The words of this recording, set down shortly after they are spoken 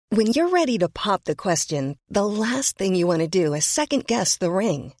When you're ready to pop the question, the last thing you want to do is second-guess the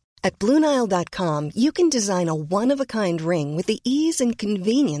ring. At BlueNile.com, you can design a one-of-a-kind ring with the ease and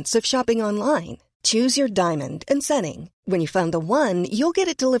convenience of shopping online. Choose your diamond and setting. When you find the one, you'll get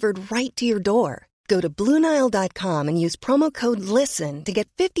it delivered right to your door. Go to BlueNile.com and use promo code LISTEN to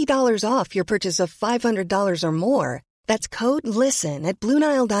get $50 off your purchase of $500 or more. That's code LISTEN at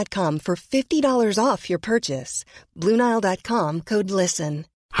BlueNile.com for $50 off your purchase. BlueNile.com, code LISTEN.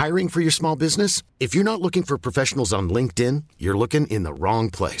 Hiring for your small business? If you're not looking for professionals on LinkedIn, you're looking in the wrong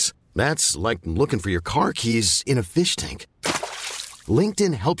place. That's like looking for your car keys in a fish tank.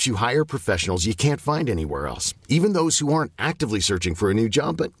 LinkedIn helps you hire professionals you can't find anywhere else, even those who aren't actively searching for a new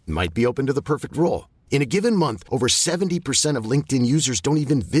job but might be open to the perfect role. In a given month, over 70% of LinkedIn users don't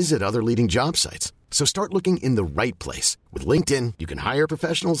even visit other leading job sites. So start looking in the right place. With LinkedIn, you can hire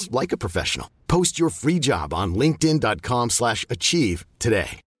professionals like a professional. Post your free job on linkedin.com/achieve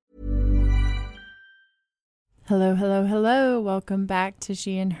today. Hello, hello, hello. Welcome back to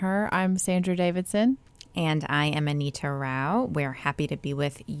She and Her. I'm Sandra Davidson. And I am Anita Rao. We're happy to be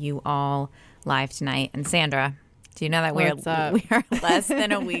with you all live tonight. And Sandra, do you know that we are less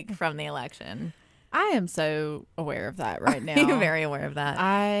than a week from the election? I am so aware of that right now. You're very aware of that.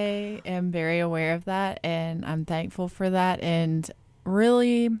 I am very aware of that, and I'm thankful for that. And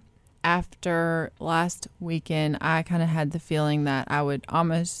really, after last weekend, I kind of had the feeling that I would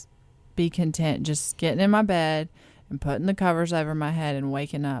almost be content just getting in my bed and putting the covers over my head and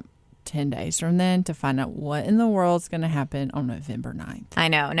waking up 10 days from then to find out what in the world's going to happen on November 9th. I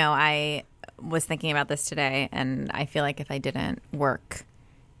know. No, I was thinking about this today, and I feel like if I didn't work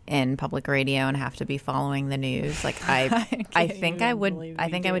in public radio and have to be following the news, like I think I would do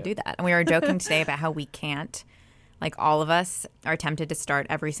that. And we were joking today about how we can't, like, all of us are tempted to start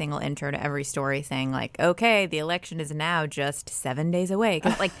every single intro to every story saying, like, okay, the election is now just 7 days away.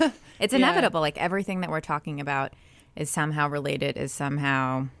 'Cause, like, it's inevitable. Like, everything that we're talking about is somehow related, is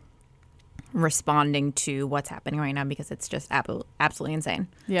somehow responding to what's happening right now, because it's just absolutely insane.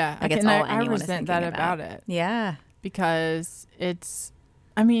 Yeah. Like, it's all I anyone is resent thinking that about it. Yeah. Because it's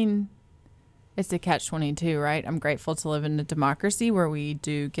a catch-22, right? I'm grateful to live in a democracy where we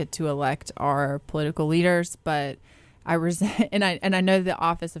do get to elect our political leaders, but I resent, and I know the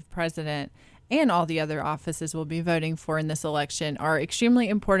office of president and all the other offices we'll be voting for in this election are extremely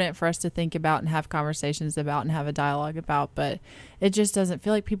important for us to think about and have conversations about and have a dialogue about, but it just doesn't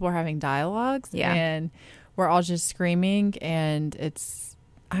feel like people are having dialogues. Yeah. And we're all just screaming, and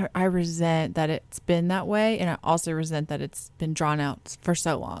I resent that it's been that way, and I also resent that it's been drawn out for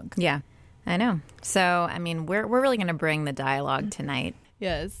so long. Yeah, I know. So, I mean, we're really going to bring the dialogue tonight.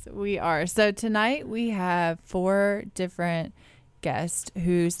 Yes, we are. So tonight we have 4 different guests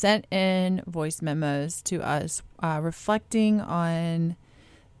who sent in voice memos to us reflecting on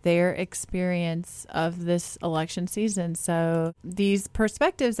their experience of this election season. So these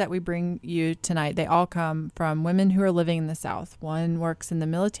perspectives that we bring you tonight, they all come from women who are living in the South. One works in the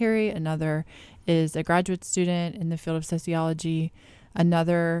military, another is a graduate student in the field of sociology,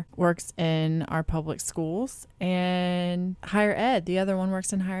 another works in our public schools and higher ed. The other one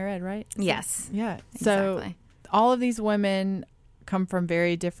works in higher ed, right? Yes. Yeah. Exactly. So all of these women come from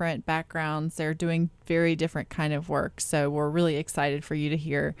very different backgrounds. They're doing very different kind of work. So we're really excited for you to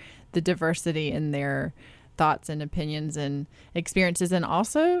hear the diversity in their thoughts and opinions and experiences, and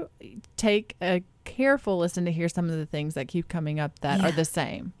also take a careful listen to hear some of the things that keep coming up that are the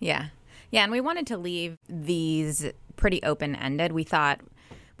same. Yeah. Yeah. And we wanted to leave these pretty open-ended. We're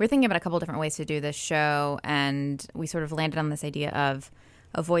thinking about a couple different ways to do this show, and we sort of landed on this idea of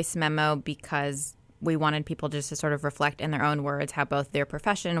a voice memo because we wanted people just to sort of reflect in their own words how both their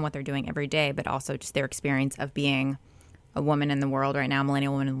profession and what they're doing every day, but also just their experience of being a woman in the world right now,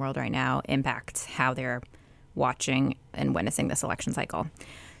 millennial woman in the world right now, impacts how they're watching and witnessing this election cycle.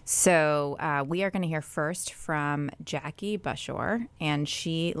 So we are going to hear first from Jackie Bushore, and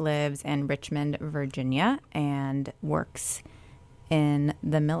she lives in Richmond, Virginia, and works in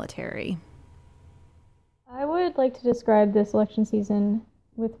the military. I would like to describe this election season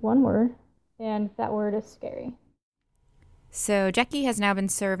with one word, and that word is scary. So Jackie has now been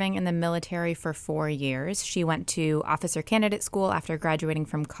serving in the military for 4 years. She went to officer candidate school after graduating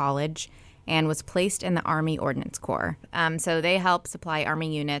from college and was placed in the Army Ordnance Corps. So they help supply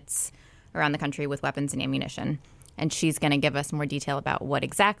Army units around the country with weapons and ammunition. And she's going to give us more detail about what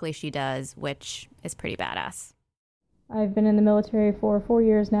exactly she does, which is pretty badass. I've been in the military for 4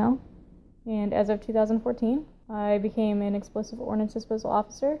 years now, and as of 2014, I became an explosive ordnance disposal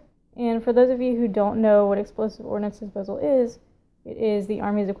officer. And for those of you who don't know what explosive ordnance disposal is, it is the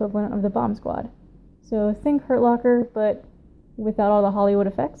Army's equivalent of the bomb squad. So think Hurt Locker, but without all the Hollywood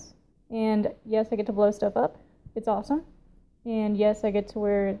effects. And yes, I get to blow stuff up. It's awesome. And yes, I get to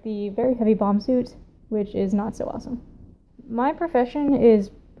wear the very heavy bomb suit, which is not so awesome. My profession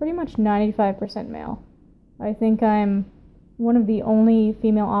is pretty much 95% male. I think I'm one of the only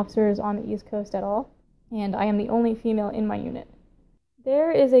female officers on the East Coast at all, and I am the only female in my unit.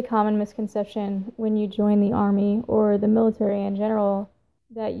 There is a common misconception when you join the Army or the military in general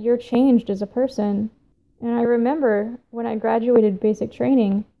that you're changed as a person. And I remember when I graduated basic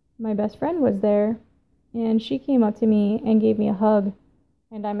training, my best friend was there, and she came up to me and gave me a hug,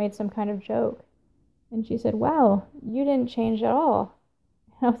 and I made some kind of joke. And she said, "Wow, you didn't change at all."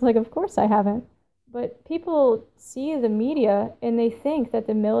 And I was like, "Of course I haven't." But people see the media and they think that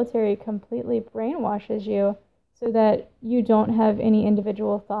the military completely brainwashes you so that you don't have any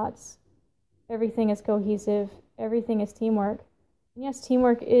individual thoughts. Everything is cohesive. Everything is teamwork. And yes,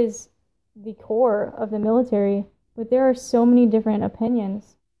 teamwork is the core of the military, but there are so many different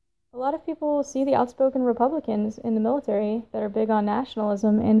opinions. A lot of people see the outspoken Republicans in the military that are big on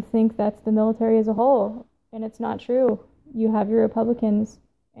nationalism and think that's the military as a whole, and it's not true. You have your Republicans,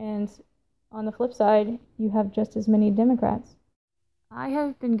 and on the flip side, you have just as many Democrats. I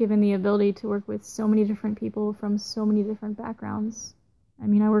have been given the ability to work with so many different people from so many different backgrounds. I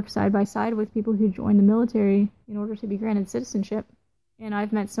mean, I work side by side with people who joined the military in order to be granted citizenship, and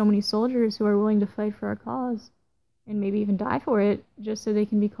I've met so many soldiers who are willing to fight for our cause and maybe even die for it just so they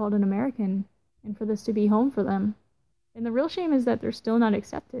can be called an American and for this to be home for them. And the real shame is that they're still not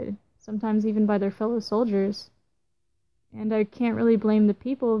accepted, sometimes even by their fellow soldiers. And I can't really blame the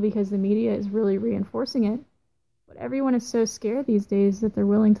people because the media is really reinforcing it. But everyone is so scared these days that they're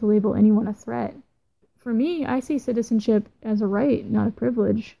willing to label anyone a threat. For me, I see citizenship as a right, not a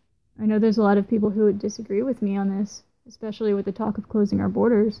privilege. I know there's a lot of people who would disagree with me on this, especially with the talk of closing our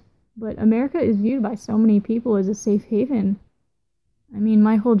borders. But America is viewed by so many people as a safe haven. I mean,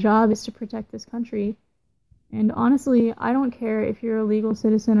 my whole job is to protect this country. And honestly, I don't care if you're a legal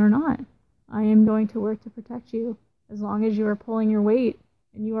citizen or not. I am going to work to protect you, as long as you are pulling your weight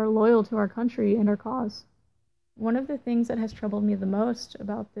and you are loyal to our country and our cause. One of the things that has troubled me the most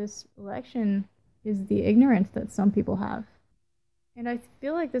about this election is the ignorance that some people have. And I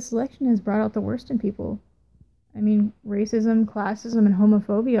feel like this election has brought out the worst in people. I mean, racism, classism, and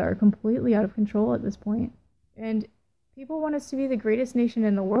homophobia are completely out of control at this point. And people want us to be the greatest nation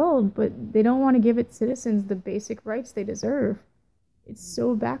in the world, but they don't want to give its citizens the basic rights they deserve. It's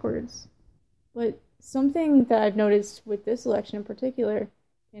so backwards. But something that I've noticed with this election in particular,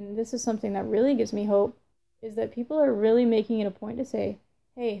 and this is something that really gives me hope, is that people are really making it a point to say,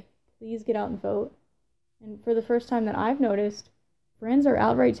 "Hey, please get out and vote." And for the first time that I've noticed, friends are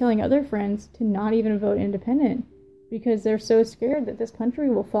outright telling other friends to not even vote independent because they're so scared that this country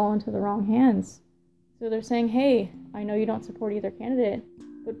will fall into the wrong hands. So they're saying, "Hey, I know you don't support either candidate,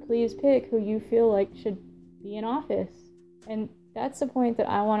 but please pick who you feel like should be in office." And that's the point that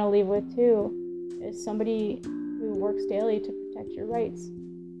I want to leave with too, as somebody who works daily to protect your rights.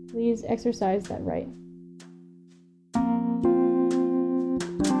 Please exercise that right.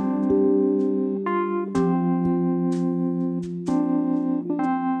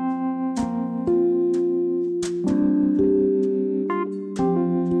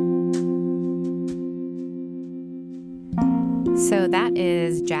 So that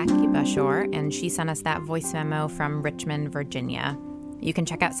is Jackie Bushore, and she sent us that voice memo from Richmond, Virginia. You can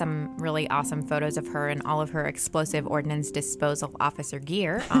check out some really awesome photos of her and all of her explosive ordnance disposal officer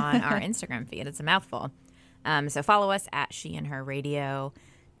gear on our Instagram feed. It's a mouthful. So follow us at She and Her Radio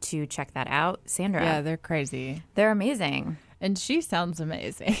to check that out. Sandra. Yeah, they're crazy. They're amazing. And she sounds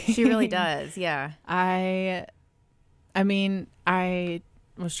amazing. She really does, yeah. I mean, I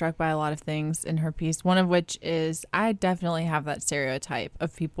was struck by a lot of things in her piece, one of which is I definitely have that stereotype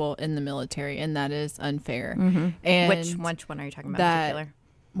of people in the military, and that is unfair. Mm-hmm. And which one are you talking about in particular?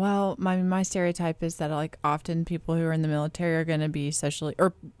 Well, my stereotype is that like often people who are in the military are going to be socially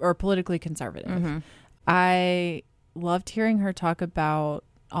or politically conservative. Mm-hmm. I loved hearing her talk about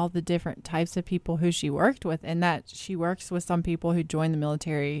all the different types of people who she worked with, and that she works with some people who joined the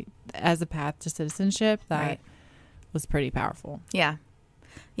military as a path to citizenship. That was pretty powerful. Yeah.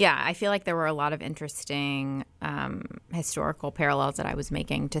 Yeah, I feel like there were a lot of interesting historical parallels that I was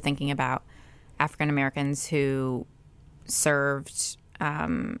making to thinking about African Americans who served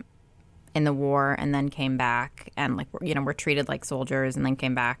in the war and then came back and were treated like soldiers and then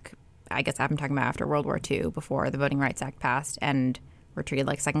came back. I guess I'm talking about after World War II, before the Voting Rights Act passed, and were treated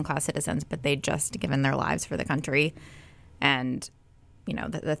like second-class citizens, but they'd just given their lives for the country. And,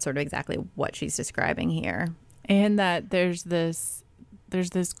 that's sort of exactly what she's describing here. And that there's this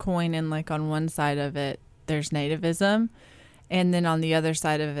coin, and like on one side of it there's nativism, And then on the other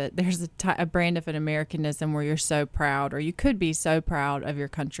side of it, there's a brand of an Americanism where you're so proud, or you could be so proud of your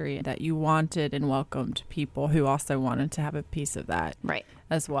country that you wanted and welcomed people who also wanted to have a piece of that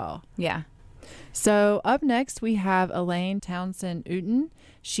as well. Yeah. So up next, we have Elaine Townsend Uten.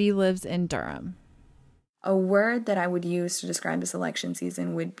 She lives in Durham. A word that I would use to describe this election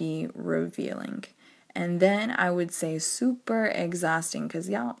season would be revealing. And then I would say super exhausting because,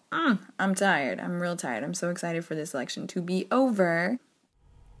 y'all, I'm tired. I'm real tired. I'm so excited for this election to be over.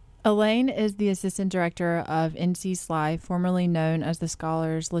 Elaine is the assistant director of NC SLI, formerly known as the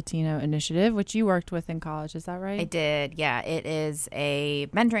Scholars Latino Initiative, which you worked with in college. Is that right? I did. Yeah. It is a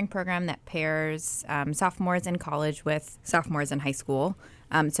mentoring program that pairs sophomores in college with sophomores in high school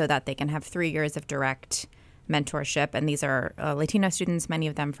so that they can have 3 years of direct mentorship. And these are Latino students, many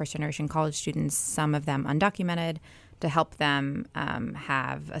of them first-generation college students, some of them undocumented, to help them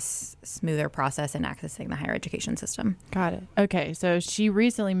have a smoother process in accessing the higher education system. Got it. Okay, so she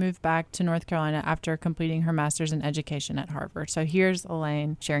recently moved back to North Carolina after completing her master's in education at Harvard. So here's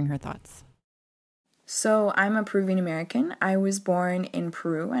Elaine sharing her thoughts. So I'm a Peruvian American. I was born in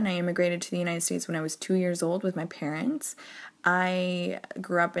Peru and I immigrated to the United States when I was 2 years old with my parents. I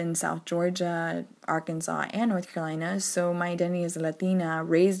grew up in South Georgia, Arkansas, and North Carolina, so my identity as a Latina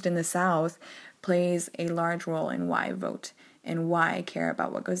raised in the South plays a large role in why I vote and why I care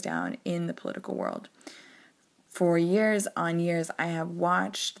about what goes down in the political world. For years on years, I have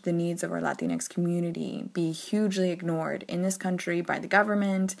watched the needs of our Latinx community be hugely ignored in this country by the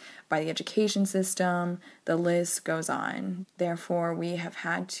government, by the education system, the list goes on. Therefore, we have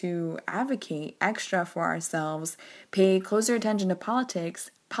had to advocate extra for ourselves, pay closer attention to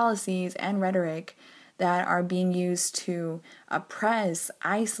politics, policies, and rhetoric that are being used to oppress,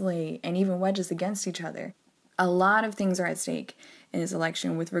 isolate, and even wedge us against each other. A lot of things are at stake in this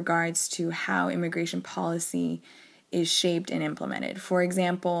election with regards to how immigration policy is shaped and implemented. For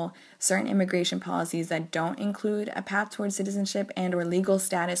example, certain immigration policies that don't include a path towards citizenship and or legal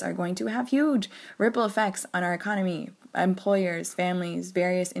status are going to have huge ripple effects on our economy, employers, families,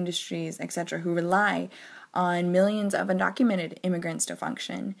 various industries, etc., who rely on millions of undocumented immigrants to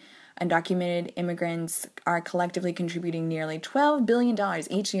function. Undocumented immigrants are collectively contributing nearly $12 billion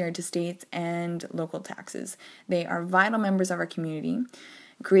each year to states and local taxes. They are vital members of our community.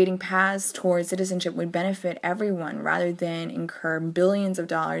 Creating paths towards citizenship would benefit everyone rather than incur billions of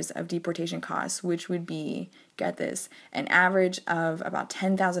dollars of deportation costs, which would be, get this, an average of about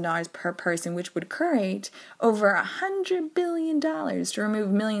 $10,000 per person, which would create over $100 billion to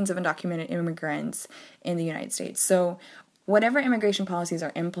remove millions of undocumented immigrants in the United States. So whatever immigration policies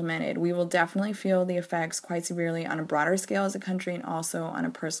are implemented, we will definitely feel the effects quite severely on a broader scale as a country and also on a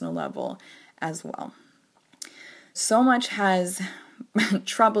personal level as well. So much has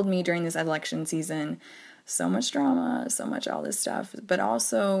troubled me during this election season. So much drama, so much all this stuff. But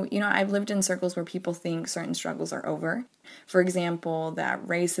also, I've lived in circles where people think certain struggles are over. For example, that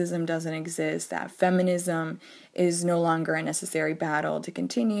racism doesn't exist, that feminism is no longer a necessary battle to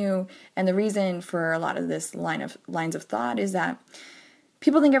continue. And the reason for a lot of this lines of thought is that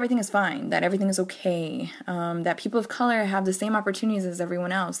people think everything is fine, that everything is okay, that people of color have the same opportunities as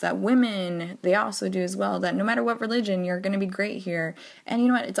everyone else, that women, they also do as well, that no matter what religion, you're going to be great here. And you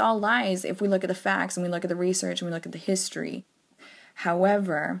know what? It's all lies if we look at the facts and we look at the research and we look at the history.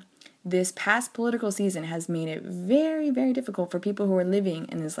 However, this past political season has made it very, very difficult for people who are living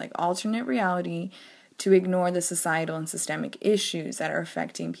in this alternate reality to ignore the societal and systemic issues that are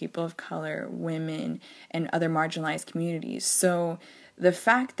affecting people of color, women, and other marginalized communities. So the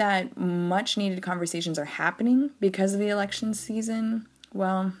fact that much needed conversations are happening because of the election season,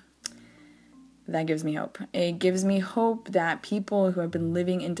 well, that gives me hope. It gives me hope that people who have been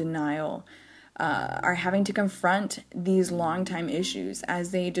living in denial are having to confront these long-time issues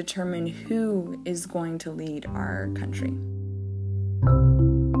as they determine who is going to lead our country.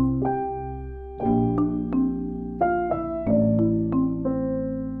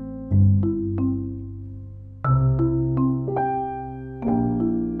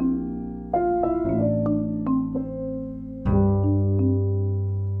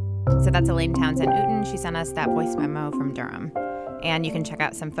 So that's Elaine Townsend Uten. She sent us that voice memo from Durham. And you can check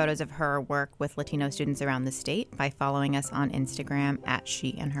out some photos of her work with Latino students around the state by following us on Instagram at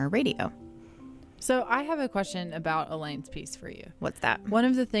SheAndHerRadio. So I have a question about Elaine's piece for you. What's that? One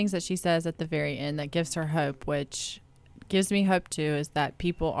of the things that she says at the very end that gives her hope, which gives me hope too, is that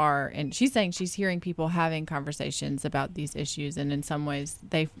people are, and she's saying she's hearing people having conversations about these issues, and in some ways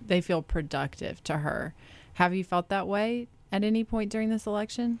they feel productive to her. Have you felt that way at any point during this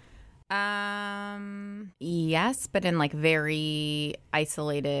election? Yes, but in like very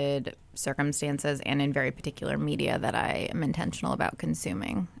isolated circumstances and in very particular media that I am intentional about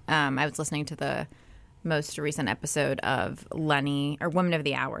consuming. I was listening to the most recent episode of Women of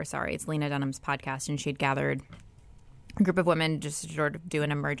the Hour, sorry. It's Lena Dunham's podcast, and she'd gathered a group of women just to sort of do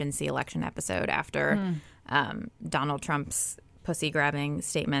an emergency election episode after Donald Trump's pussy-grabbing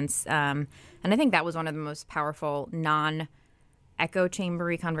statements. And I think that was one of the most powerful non-echo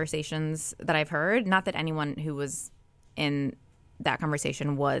chambery conversations that I've heard. Not that anyone who was in that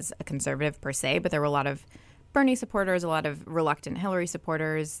conversation was a conservative per se, but there were a lot of Bernie supporters, a lot of reluctant Hillary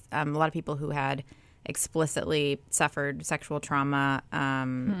supporters, a lot of people who had explicitly suffered sexual trauma,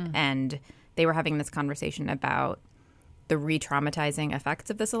 and they were having this conversation about the re-traumatizing effects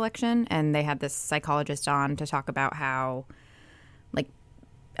of this election. And they had this psychologist on to talk about how,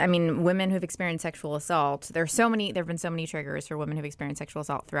 women who've experienced sexual assault, there have been so many triggers for women who've experienced sexual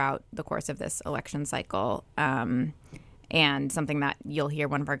assault throughout the course of this election cycle. And something that you'll hear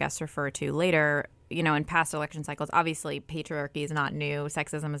one of our guests refer to later, in past election cycles, obviously patriarchy is not new,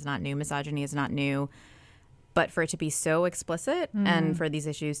 sexism is not new, misogyny is not new. But for it to be so explicit and for these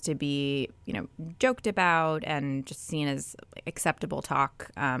issues to be, joked about and just seen as acceptable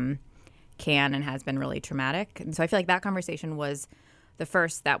talk can and has been really traumatic. And so I feel like that conversation was the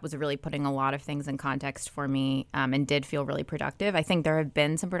first that was really putting a lot of things in context for me, and did feel really productive. I think there have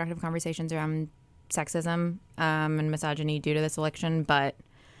been some productive conversations around sexism and misogyny due to this election, but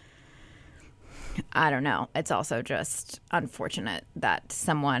I don't know. It's also just unfortunate that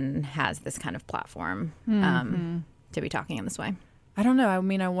someone has this kind of platform to be talking in this way. I don't know. I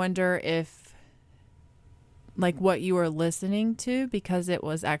mean, I wonder if, what you were listening to, because it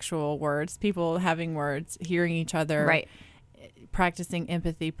was actual words, people having words, hearing each other, right? Practicing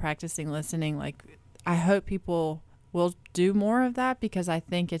empathy, practicing listening. I hope people will do more of that, because I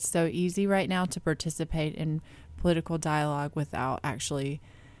think it's so easy right now to participate in political dialogue without actually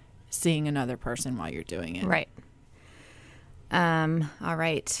seeing another person while you're doing it. Right. All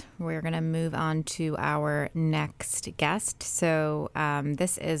right. We're going to move on to our next guest. So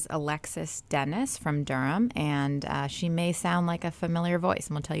this is Alexis Dennis from Durham, and she may sound like a familiar voice,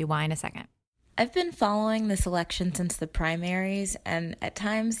 and we'll tell you why in a second. I've been following this election since the primaries, and at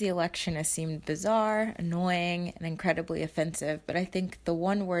times the election has seemed bizarre, annoying, and incredibly offensive, but I think the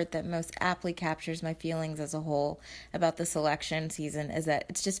one word that most aptly captures my feelings as a whole about this election season is that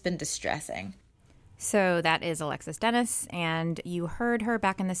it's just been distressing. So that is Alexis Dennis, and you heard her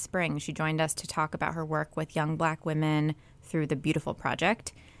back in the spring. She joined us to talk about her work with young Black women through the Beautiful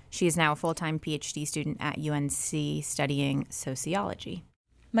Project. She is now a full-time PhD student at UNC studying sociology.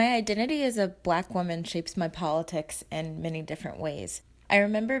 My identity as a Black woman shapes my politics in many different ways. I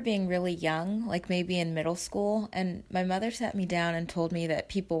remember being really young, maybe in middle school, and my mother sat me down and told me that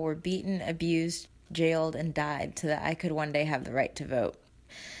people were beaten, abused, jailed, and died so that I could one day have the right to vote.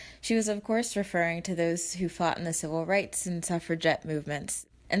 She was, of course, referring to those who fought in the civil rights and suffragette movements,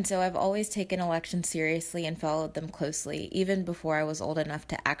 and so I've always taken elections seriously and followed them closely, even before I was old enough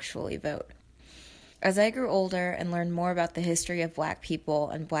to actually vote. As I grew older and learned more about the history of Black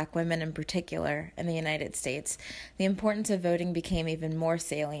people and Black women in particular in the United States, the importance of voting became even more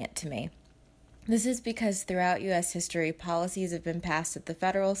salient to me. This is because throughout U.S. history, policies have been passed at the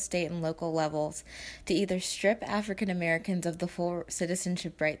federal, state, and local levels to either strip African Americans of the full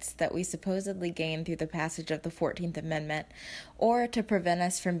citizenship rights that we supposedly gained through the passage of the 14th Amendment, or to prevent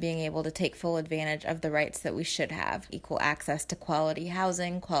us from being able to take full advantage of the rights that we should have: equal access to quality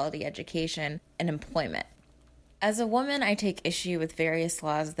housing, quality education, and employment. As a woman, I take issue with various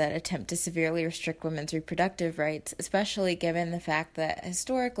laws that attempt to severely restrict women's reproductive rights, especially given the fact that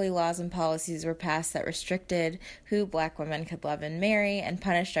historically laws and policies were passed that restricted who Black women could love and marry and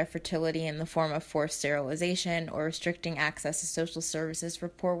punished our fertility in the form of forced sterilization or restricting access to social services for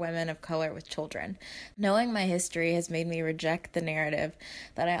poor women of color with children. Knowing my history has made me reject the narrative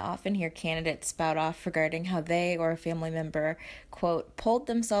that I often hear candidates spout off regarding how they or a family member, quote, pulled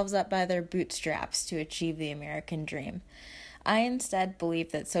themselves up by their bootstraps to achieve the American dream. I instead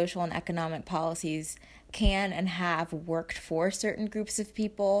believe that social and economic policies can and have worked for certain groups of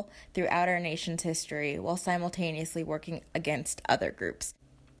people throughout our nation's history while simultaneously working against other groups.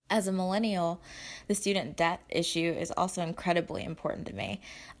 As a millennial, the student debt issue is also incredibly important to me.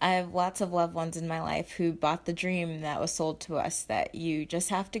 I have lots of loved ones in my life who bought the dream that was sold to us that you just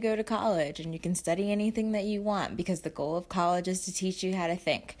have to go to college and you can study anything that you want because the goal of college is to teach you how to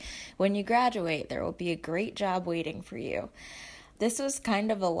think. When you graduate, there will be a great job waiting for you. This was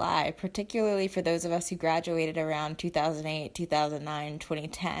kind of a lie, particularly for those of us who graduated around 2008, 2009,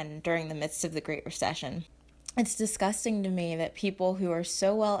 2010 during the midst of the Great Recession. It's disgusting to me that people who are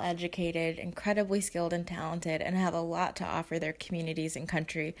so well educated, incredibly skilled and talented, and have a lot to offer their communities and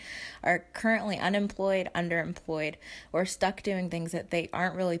country are currently unemployed, underemployed, or stuck doing things that they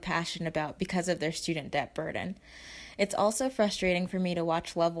aren't really passionate about because of their student debt burden. It's also frustrating for me to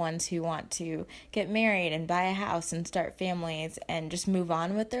watch loved ones who want to get married and buy a house and start families and just move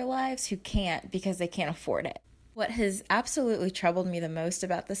on with their lives who can't because they can't afford it. What has absolutely troubled me the most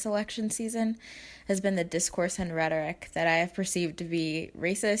about this election season has been the discourse and rhetoric that I have perceived to be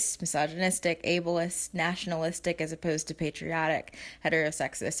racist, misogynistic, ableist, nationalistic as opposed to patriotic,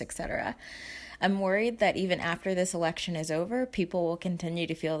 heterosexist, etc. I'm worried that even after this election is over, people will continue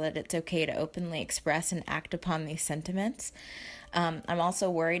to feel that it's okay to openly express and act upon these sentiments. I'm also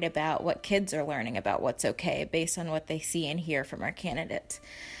worried about what kids are learning about what's okay based on what they see and hear from our candidates.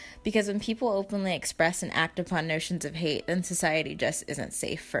 Because when people openly express and act upon notions of hate, then society just isn't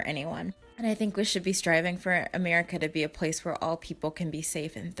safe for anyone. And I think we should be striving for America to be a place where all people can be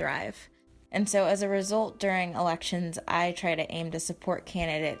safe and thrive. And so as a result, during elections, I try to aim to support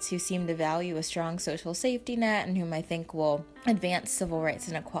candidates who seem to value a strong social safety net and whom I think will advance civil rights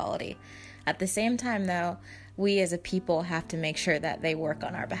and equality. At the same time, though, we as a people have to make sure that they work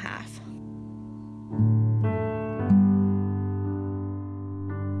on our behalf.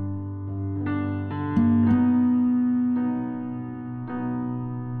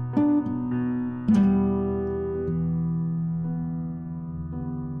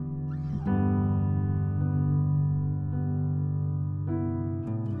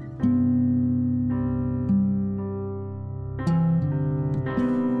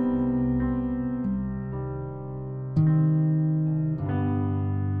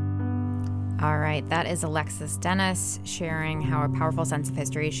 That is Alexis Dennis sharing how a powerful sense of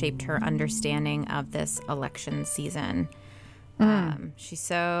history shaped her understanding of this election season. She's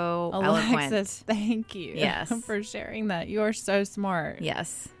so eloquent. Alexis, thank you for sharing that. You are so smart.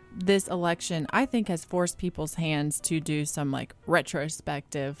 Yes. This election, I think, has forced people's hands to do some like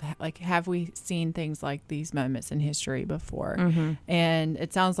retrospective, like, have we seen things like these moments in history before? Mm-hmm. And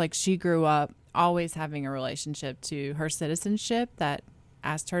it sounds like she grew up always having a relationship to her citizenship that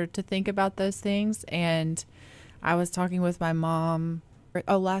asked her to think about those things. And I was talking with my mom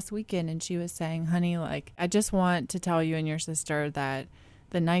last weekend, and she was saying, honey, like, I just want to tell you and your sister that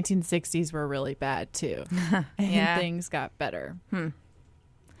the 1960s were really bad too. And things got better.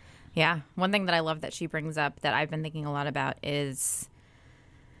 Yeah. One thing that I love that she brings up that I've been thinking a lot about is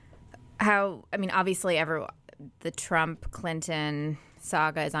how, I mean, obviously the Trump-Clinton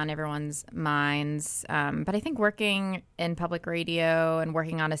saga is on everyone's minds. But I think working in public radio and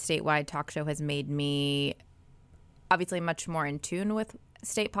working on a statewide talk show has made me obviously much more in tune with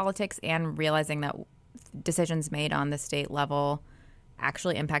state politics and realizing that decisions made on the state level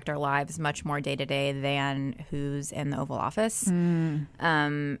actually impact our lives much more day to day than who's in the Oval Office. And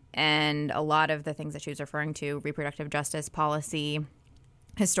a lot of the things that she was referring to, reproductive justice policy,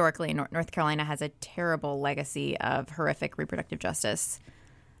 historically, North Carolina has a terrible legacy of horrific reproductive justice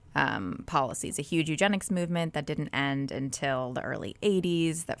policies. A huge eugenics movement that didn't end until the early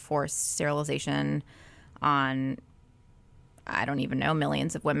 80s that forced sterilization on, I don't even know,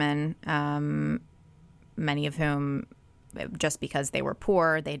 millions of women, many of whom, just because they were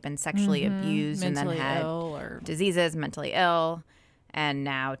poor, they'd been sexually abused and then had diseases, mentally ill, and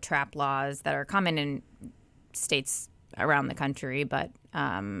now trap laws that are common in states around the country, but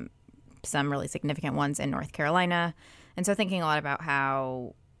some really significant ones in North Carolina. And so thinking a lot about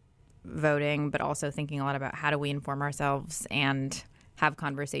how voting, but also thinking a lot about how do we inform ourselves and have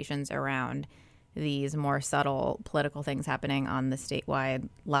conversations around these more subtle political things happening on the statewide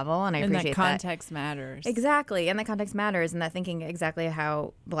level. And I appreciate that. And that context matters. Exactly. And that context matters. And that thinking exactly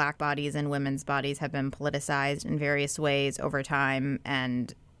how Black bodies and women's bodies have been politicized in various ways over time.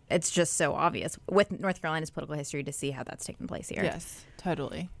 And it's just so obvious with North Carolina's political history to see how that's taken place here. Yes,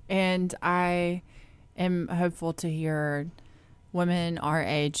 totally. And I am hopeful to hear women our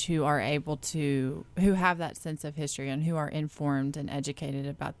age who are able to, who have that sense of history and who are informed and educated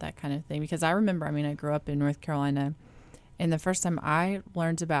about that kind of thing. Because I remember, I grew up in North Carolina, and the first time I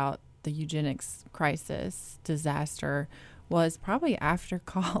learned about the eugenics crisis disaster was probably after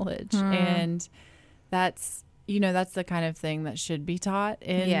college. And that's the kind of thing that should be taught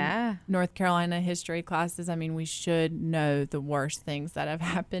in North Carolina history classes. We should know the worst things that have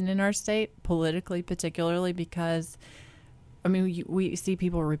happened in our state, politically particularly, because we see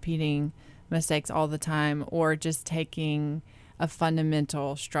people repeating mistakes all the time, or just taking a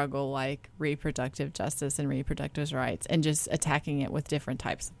fundamental struggle like reproductive justice and reproductive rights and just attacking it with different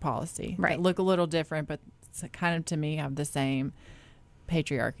types of policy that look a little different, but kind of, to me, have the same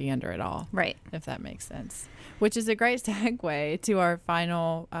patriarchy under it all. Right. If that makes sense. Which is a great segue to our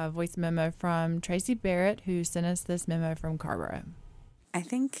final voice memo from Tracy Barrett, who sent us this memo from Carrboro. I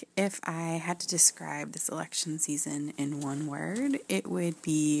think if I had to describe this election season in one word, it would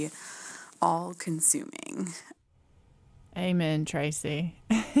be all-consuming. Amen, Tracy.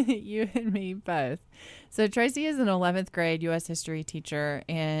 You and me both. So Tracy is an 11th grade U.S. history teacher,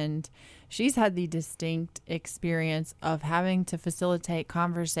 and she's had the distinct experience of having to facilitate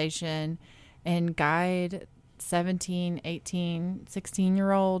conversation and guide 17, 18,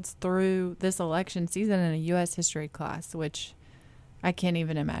 16-year-olds through this election season in a U.S. history class, which I can't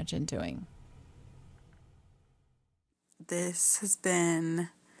even imagine doing. This has been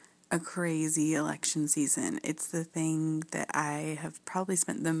a crazy election season. It's the thing that I have probably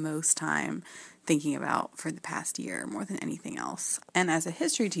spent the most time thinking about for the past year, more than anything else. And as a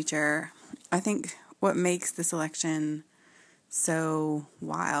history teacher, I think what makes this election so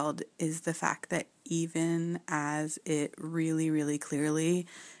wild is the fact that even as it really, really clearly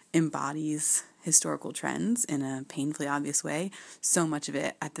embodies historical trends in a painfully obvious way, so much of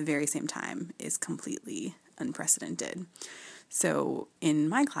it at the very same time is completely unprecedented. So in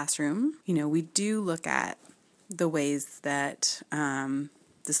my classroom, we do look at the ways that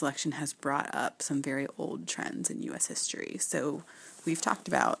this election has brought up some very old trends in U.S. history. So we've talked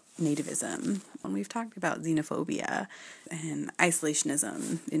about nativism, and we've talked about xenophobia and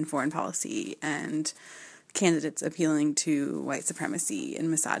isolationism in foreign policy, and candidates appealing to white supremacy and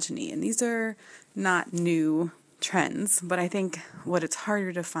misogyny. And these are not new trends, but I think what it's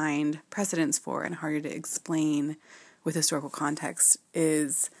harder to find precedents for and harder to explain with historical context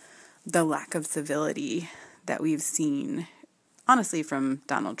is the lack of civility that we've seen, honestly, from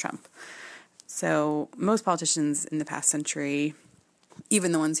Donald Trump. So most politicians in the past century,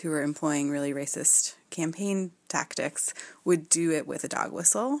 even the ones who were employing really racist campaign tactics, would do it with a dog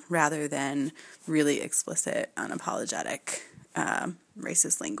whistle rather than really explicit, unapologetic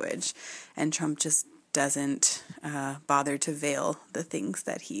racist language. And Trump just doesn't bother to veil the things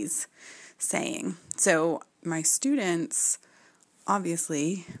that he's saying. So my students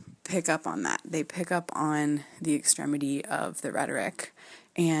obviously pick up on that. They pick up on the extremity of the rhetoric.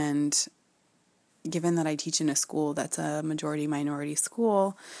 And given that I teach in a school that's a majority-minority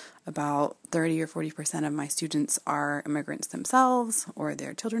school, about 30 or 40% of my students are immigrants themselves or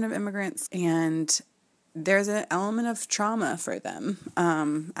they're children of immigrants. And there's an element of trauma for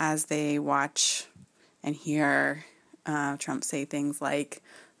them as they watch and hear Trump say things like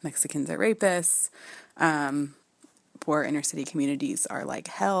Mexicans are rapists, poor inner city communities are like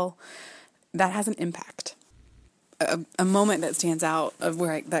hell. That has an impact. A moment that stands out of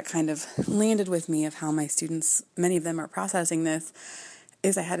where that kind of landed with me of how my students, many of them are processing this,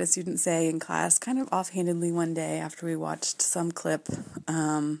 is I had a student say in class kind of offhandedly one day after we watched some clip,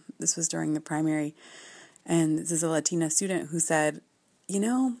 this was during the primary, and this is a Latina student who said,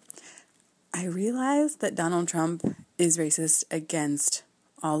 I realize that Donald Trump is racist against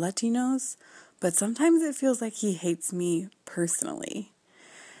all Latinos, but sometimes it feels like he hates me personally.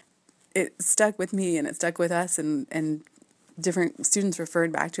 It stuck with me and it stuck with us, and different students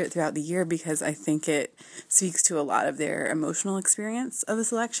referred back to it throughout the year because I think it speaks to a lot of their emotional experience of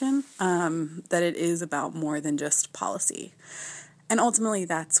this election, that it is about more than just policy. And ultimately,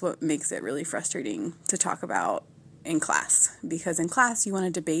 that's what makes it really frustrating to talk about in class, because in class, you want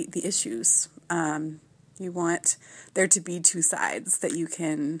to debate the issues. You want there to be two sides that you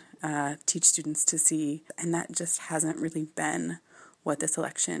can teach students to see, and that just hasn't really been what this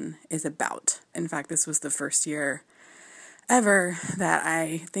election is about. In fact, this was the first year ever that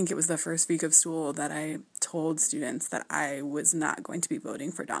I think it was the first week of school that I told students that I was not going to be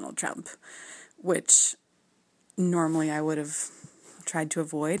voting for Donald Trump, which normally I would have tried to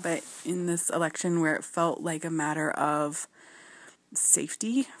avoid. But in this election where it felt like a matter of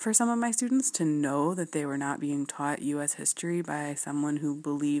safety for some of my students to know that they were not being taught U.S. history by someone who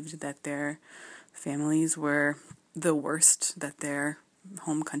believed that their families were the worst that their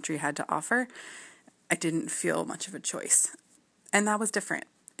home country had to offer, I didn't feel much of a choice. And that was different.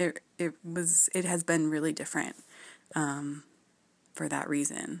 It has been really different for that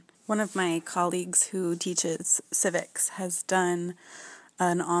reason. One of my colleagues who teaches civics has done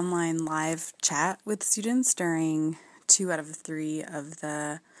an online live chat with students during 2 out of 3 of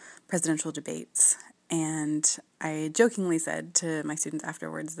the presidential debates. And I jokingly said to my students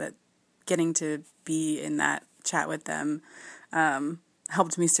afterwards that getting to be in that chat with them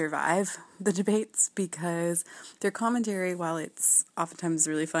helped me survive the debates, because their commentary, while it's oftentimes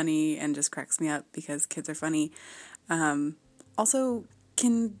really funny and just cracks me up because kids are funny, also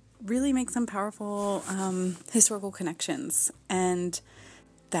can really make some powerful historical connections. And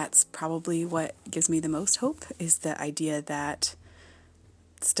that's probably what gives me the most hope, is the idea that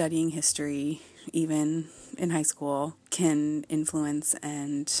studying history, even in high school, can influence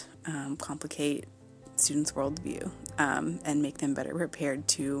and complicate students' worldview and make them better prepared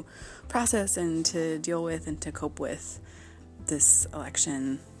to process and to deal with and to cope with this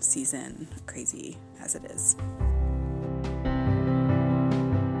election season, crazy as it is.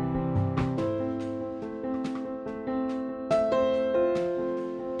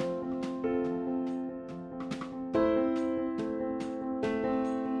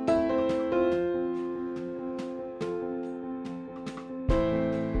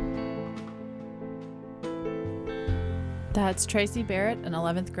 That's Tracy Barrett, an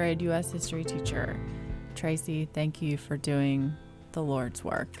 11th grade U.S. history teacher. Tracy, thank you for doing the Lord's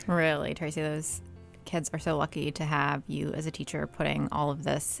work. Really, Tracy, those kids are so lucky to have you as a teacher putting all of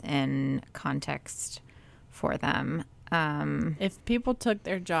this in context for them. If people took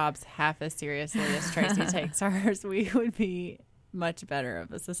their jobs half as seriously as Tracy takes hers, we would be much better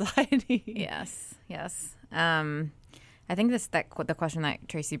of a society. Yes. I think the question that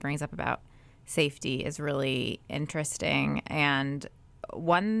Tracy brings up about safety is really interesting, and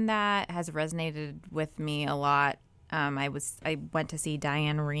one that has resonated with me a lot. I went to see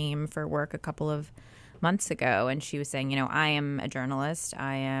Diane Rehm for work a couple of months ago, and she was saying, I am a journalist,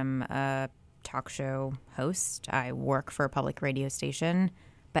 I am a talk show host, I work for a public radio station,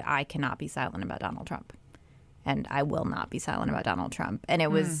 but I cannot be silent about Donald Trump, and I will not be silent about Donald Trump. And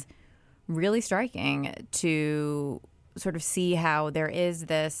it was really striking to sort of see how there is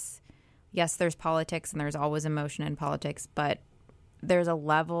this. Yes, there's politics and there's always emotion in politics, but there's a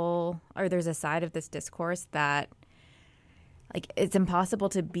level, or there's a side of this discourse that, like, it's impossible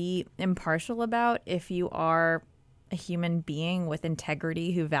to be impartial about if you are a human being with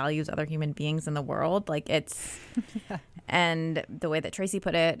integrity who values other human beings in the world. Like, it's and the way that Tracy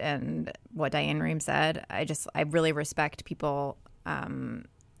put it and what Diane Rehm said, I really respect people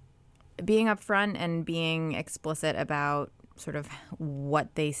being upfront and being explicit about sort of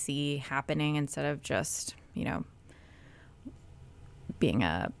what they see happening, instead of just, being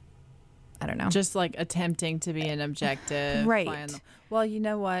just like attempting to be an objective. Right. Well, you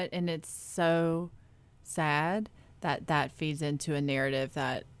know what? And it's so sad that feeds into a narrative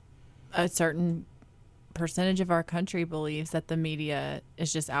that a certain percentage of our country believes that the media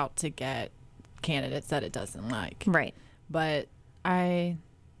is just out to get candidates that it doesn't like. Right. But I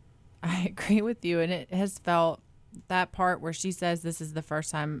agree with you, and it has felt that part where she says this is the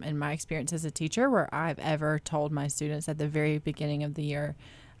first time in my experience as a teacher where I've ever told my students at the very beginning of the year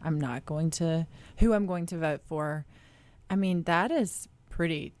who I'm going to vote for. I mean, that is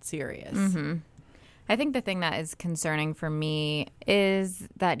pretty serious. Mm-hmm. I think the thing that is concerning for me is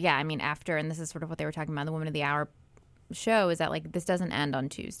that, after, and this is sort of what they were talking about in the Woman of the Hour show, is that, like, this doesn't end on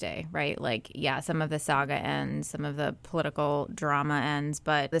Tuesday, right? Like, some of the saga ends, some of the political drama ends,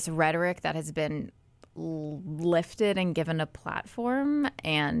 but this rhetoric that has been lifted and given a platform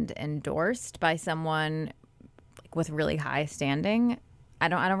and endorsed by someone, like, with really high standing, I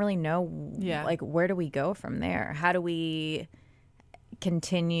don't really know, like, where do we go from there? How do we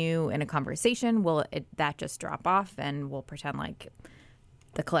continue in a conversation? Will that just drop off and we'll pretend like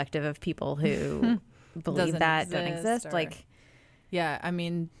the collective of people who believe that don't exist?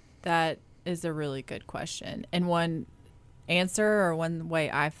 That is a really good question. And one answer, or one way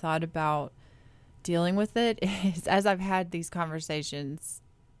I've thought about dealing with it, is, as I've had these conversations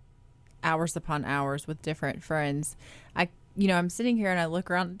hours upon hours with different friends, I'm sitting here and I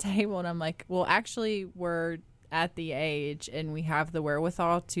look around the table and I'm like, well, actually, we're at the age and we have the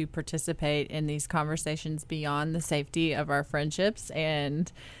wherewithal to participate in these conversations beyond the safety of our friendships,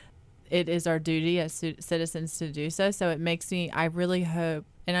 and it is our duty as citizens to do so. So it makes me, I really hope,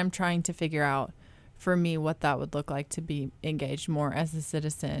 and I'm trying to figure out for me what that would look like to be engaged more as a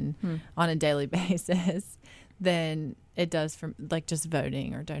citizen on a daily basis than it does from, like, just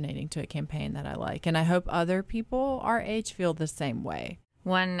voting or donating to a campaign that I like. And I hope other people our age feel the same way.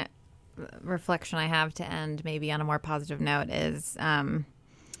 One reflection I have to end maybe on a more positive note is a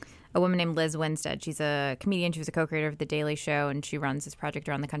woman named Liz Winstead. She's a comedian. She was a co-creator of The Daily Show, and she runs this project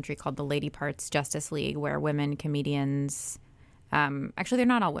around the country called the Lady Parts Justice League, where women comedians, actually they're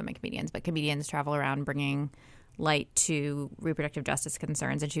not all women comedians, but comedians travel around bringing light to reproductive justice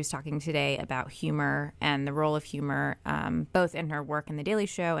concerns. And she was talking today about humor and the role of humor, both in her work in The Daily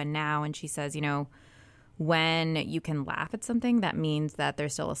Show and now. And she says, when you can laugh at something, that means that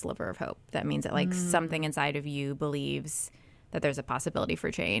there's still a sliver of hope. That means that, like, something inside of you believes that there's a possibility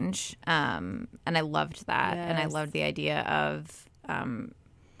for change. And I loved that. Yes. And I loved the idea of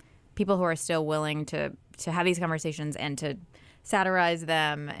people who are still willing to have these conversations and to satirize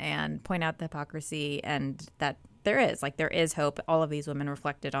them and point out the hypocrisy, and that there is hope. All of these women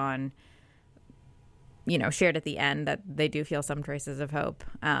reflected on, shared at the end that they do feel some traces of hope.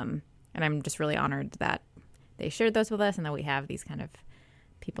 And I'm just really honored that they shared those with us and that we have these kind of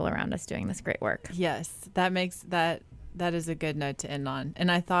people around us doing this great work. Yes, that is a good note to end on.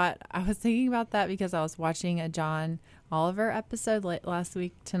 And I was thinking about that because I was watching a John Oliver episode last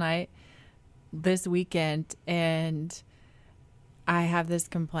week this weekend, and I have this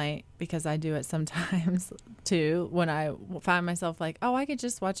complaint because I do it sometimes too when I find myself like, oh, I could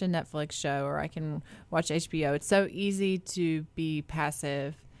just watch a Netflix show or I can watch HBO. It's so easy to be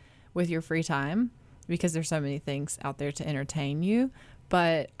passive with your free time because there's so many things out there to entertain you.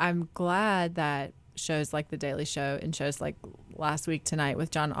 But I'm glad that shows like The Daily Show and shows like Last Week Tonight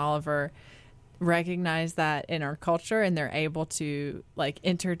with John Oliver recognize that in our culture, and they're able to like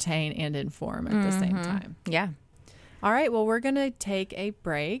entertain and inform at the same time. Yeah. All right. Well, we're going to take a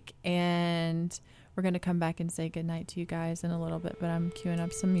break and we're going to come back and say goodnight to you guys in a little bit, but I'm queuing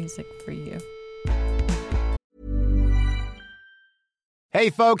up some music for you. Hey,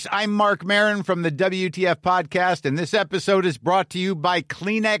 folks, I'm Mark Maron from the WTF Podcast, and this episode is brought to you by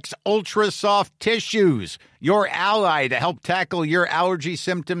Kleenex Ultra Soft Tissues, your ally to help tackle your allergy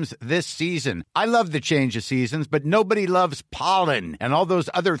symptoms this season. I love the change of seasons, but nobody loves pollen and all those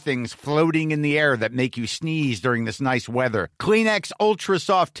other things floating in the air that make you sneeze during this nice weather. Kleenex Ultra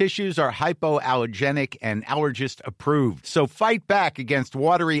Soft Tissues are hypoallergenic and allergist approved, so fight back against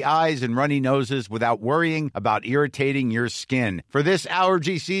watery eyes and runny noses without worrying about irritating your skin. For this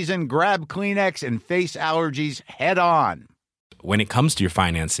allergy season, grab Kleenex and face allergies head on. When it comes to your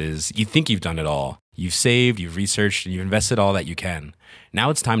finances, you think you've done it all. You've saved, you've researched, and you've invested all that you can.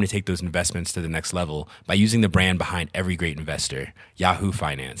 Now it's time to take those investments to the next level by using the brand behind every great investor, Yahoo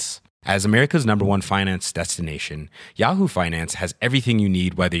Finance. As America's #1 finance destination, Yahoo Finance has everything you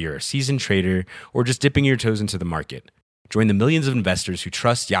need, whether you're a seasoned trader or just dipping your toes into the market. Join the millions of investors who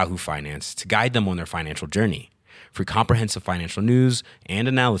trust Yahoo Finance to guide them on their financial journey. For comprehensive financial news and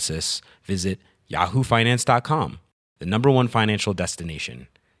analysis, visit yahoofinance.com, the #1 financial destination,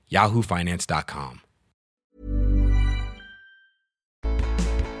 yahoofinance.com.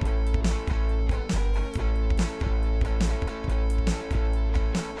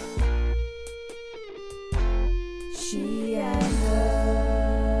 She and her.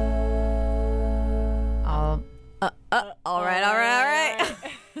 All right.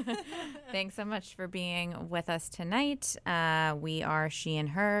 Thanks so much for being with us tonight. We are She and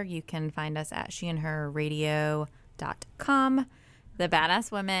Her. You can find us at sheandherradio.com. The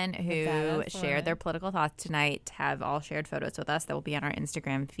badass women who shared their political thoughts tonight have all shared photos with us that will be on our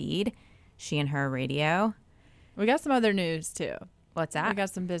Instagram feed, She and Her Radio. We got some other news too. What's that? We got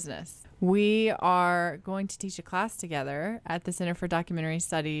some business. We are going to teach a class together at the Center for Documentary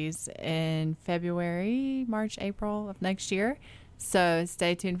Studies in February, March, April of next year. So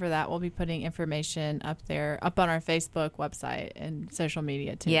stay tuned for that. We'll be putting information up on our Facebook website and social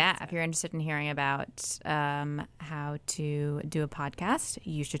media too. Yeah, if you're interested in hearing about how to do a podcast,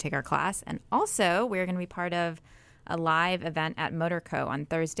 you should take our class. And also, we're going to be part of a live event at Motorco on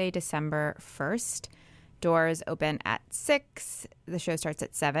Thursday, December 1st. Doors open at 6. The show starts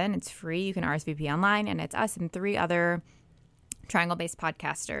at 7. It's free. You can RSVP online, and it's us and 3 other Triangle-based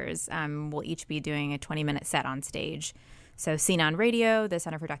podcasters. We'll each be doing a 20-minute set on stage. So Scene on Radio, the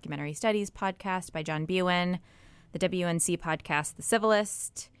Center for Documentary Studies podcast by John Biewen, the WNC podcast, The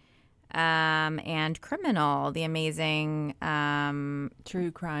Civilist, and Criminal, the amazing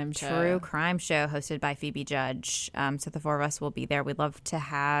true crime show hosted by Phoebe Judge. So the 4 of us will be there. We'd love to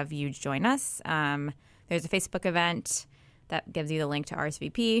have you join us. There's a Facebook event that gives you the link to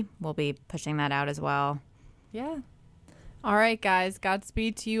RSVP. We'll be pushing that out as well. Yeah. All right, guys.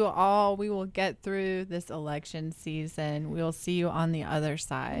 Godspeed to you all. We will get through this election season. We will see you on the other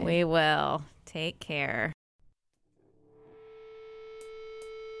side. We will. Take care.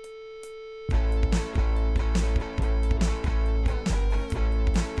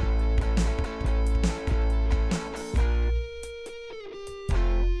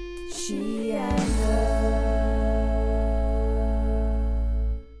 She and Her.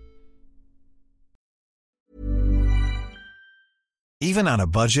 Even on a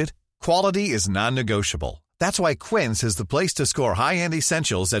budget, quality is non-negotiable. That's why Quince is the place to score high-end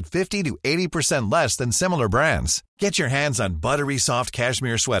essentials at 50 to 80% less than similar brands. Get your hands on buttery soft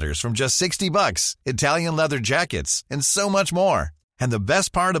cashmere sweaters from just $60, Italian leather jackets, and so much more. And the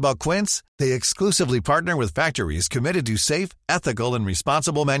best part about Quince, they exclusively partner with factories committed to safe, ethical, and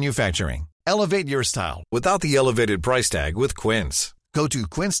responsible manufacturing. Elevate your style without the elevated price tag with Quince. Go to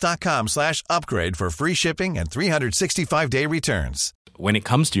quince.com/upgrade for free shipping and 365-day returns. When it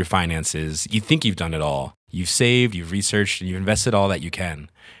comes to your finances, you think you've done it all. You've saved, you've researched, and you've invested all that you can.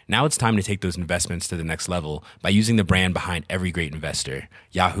 Now it's time to take those investments to the next level by using the brand behind every great investor,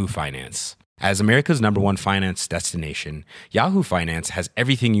 Yahoo Finance. As America's #1 finance destination, Yahoo Finance has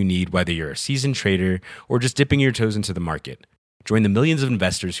everything you need, whether you're a seasoned trader or just dipping your toes into the market. Join the millions of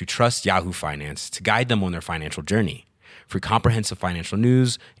investors who trust Yahoo Finance to guide them on their financial journey. For comprehensive financial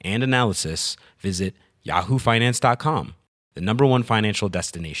news and analysis, visit yahoofinance.com, the #1 financial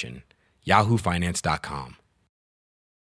destination, yahoofinance.com.